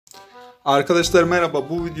Arkadaşlar merhaba,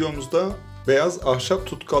 bu videomuzda beyaz ahşap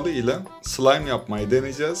tutkalı ile slime yapmayı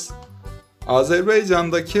deneyeceğiz.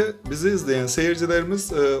 Azerbaycan'daki bizi izleyen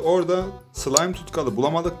seyircilerimiz orada slime tutkalı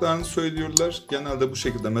bulamadıklarını söylüyorlar. Genelde bu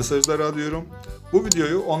şekilde mesajlar alıyorum. Bu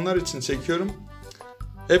videoyu onlar için çekiyorum.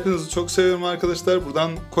 Hepinizi çok seviyorum arkadaşlar.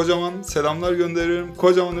 Buradan kocaman selamlar gönderiyorum.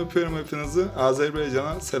 Kocaman öpüyorum hepinizi.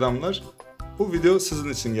 Azerbaycan'a selamlar. Bu video sizin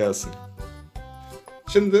için gelsin.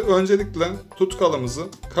 Şimdi öncelikle tutkalımızı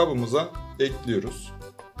kabımıza ekliyoruz.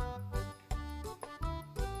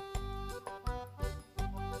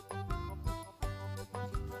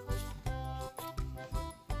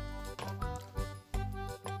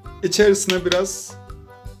 İçerisine biraz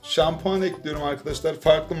şampuan ekliyorum arkadaşlar.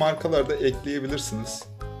 Farklı markalarda ekleyebilirsiniz.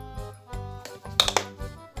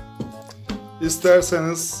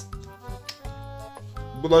 İsterseniz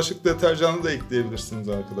bulaşık deterjanı da ekleyebilirsiniz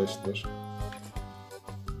arkadaşlar.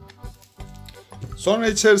 Sonra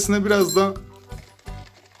içerisine biraz da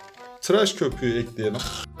tıraş köpüğü ekleyelim.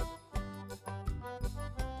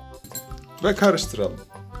 Ve karıştıralım.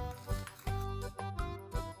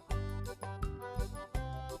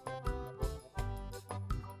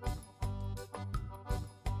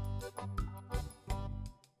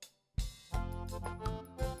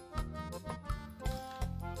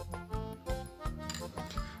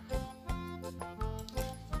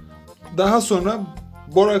 Daha sonra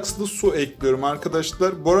borakslı su ekliyorum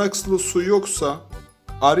arkadaşlar. Borakslı su yoksa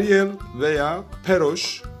Ariel veya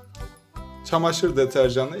Peroş çamaşır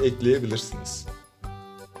deterjanı ekleyebilirsiniz.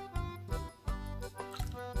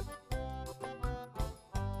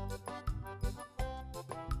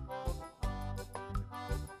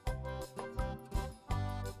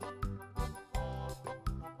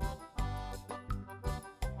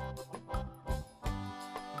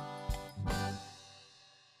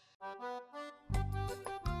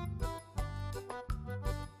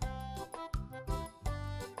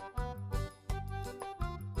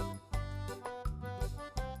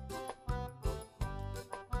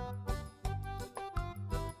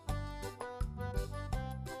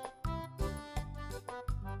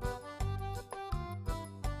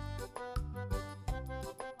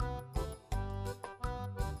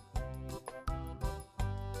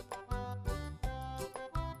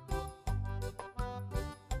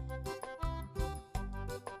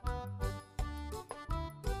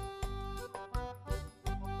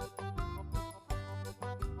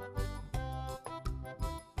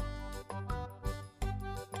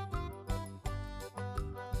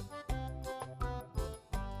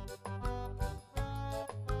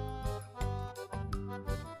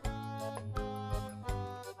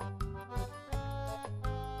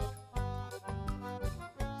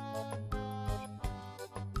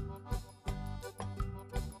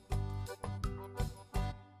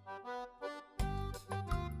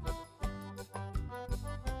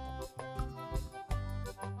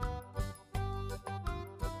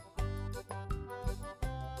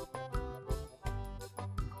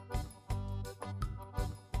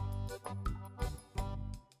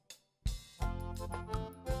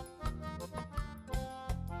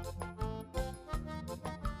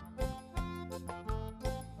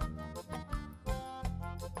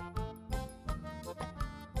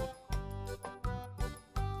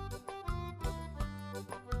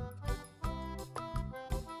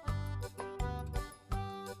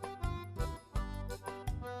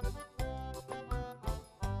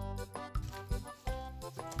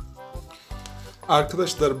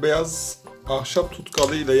 Arkadaşlar beyaz ahşap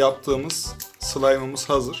tutkalı ile yaptığımız slime'ımız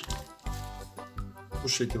hazır. Bu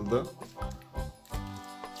şekilde.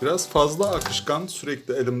 Biraz fazla akışkan,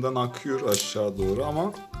 sürekli elimden akıyor aşağı doğru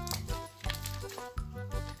ama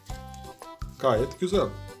gayet güzel.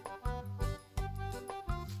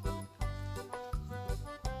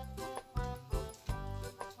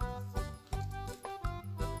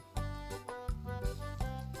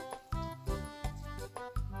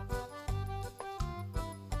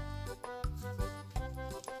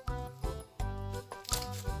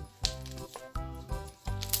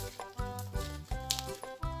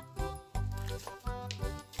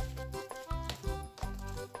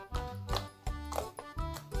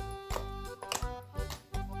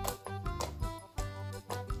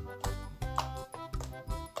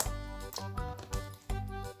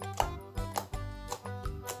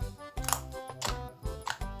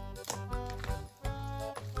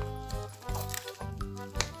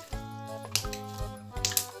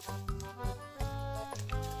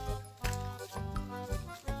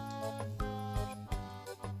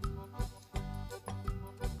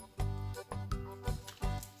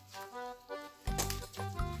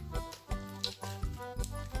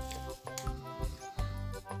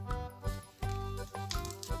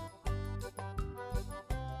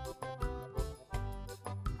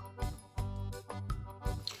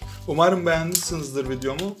 Umarım beğenmişsinizdir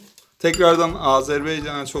videomu. Tekrardan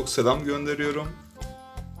Azerbaycan'a çok selam gönderiyorum.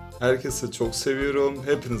 Herkesi çok seviyorum.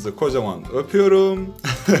 Hepinizi kocaman öpüyorum.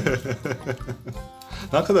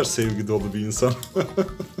 Ne kadar sevgi dolu bir insan.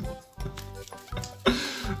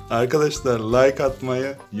 Arkadaşlar like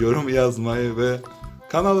atmayı, yorum yazmayı ve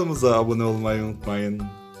kanalımıza abone olmayı unutmayın.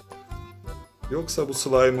 Yoksa bu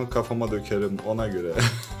slime'ı kafama dökerim ona göre.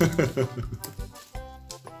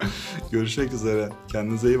 Görüşmek üzere.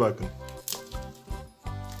 Kendinize iyi bakın.